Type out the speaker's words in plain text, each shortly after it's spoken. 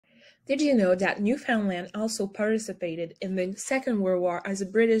Did you know that Newfoundland also participated in the Second World War as a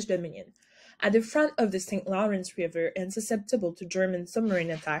British Dominion? At the front of the St. Lawrence River and susceptible to German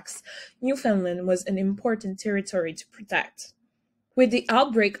submarine attacks, Newfoundland was an important territory to protect. With the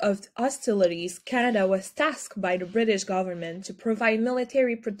outbreak of hostilities, Canada was tasked by the British government to provide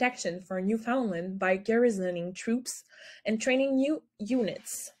military protection for Newfoundland by garrisoning troops and training new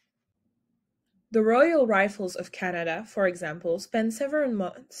units. The Royal Rifles of Canada, for example, spent several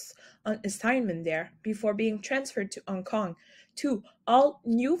months on assignment there before being transferred to Hong Kong. Two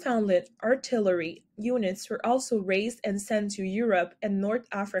all-Newfoundland artillery units were also raised and sent to Europe and North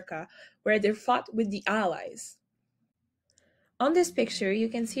Africa, where they fought with the Allies. On this picture, you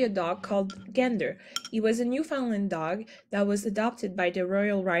can see a dog called Gander. He was a Newfoundland dog that was adopted by the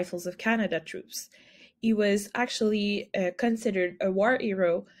Royal Rifles of Canada troops. He was actually considered a war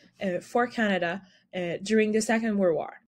hero for Canada during the Second World War.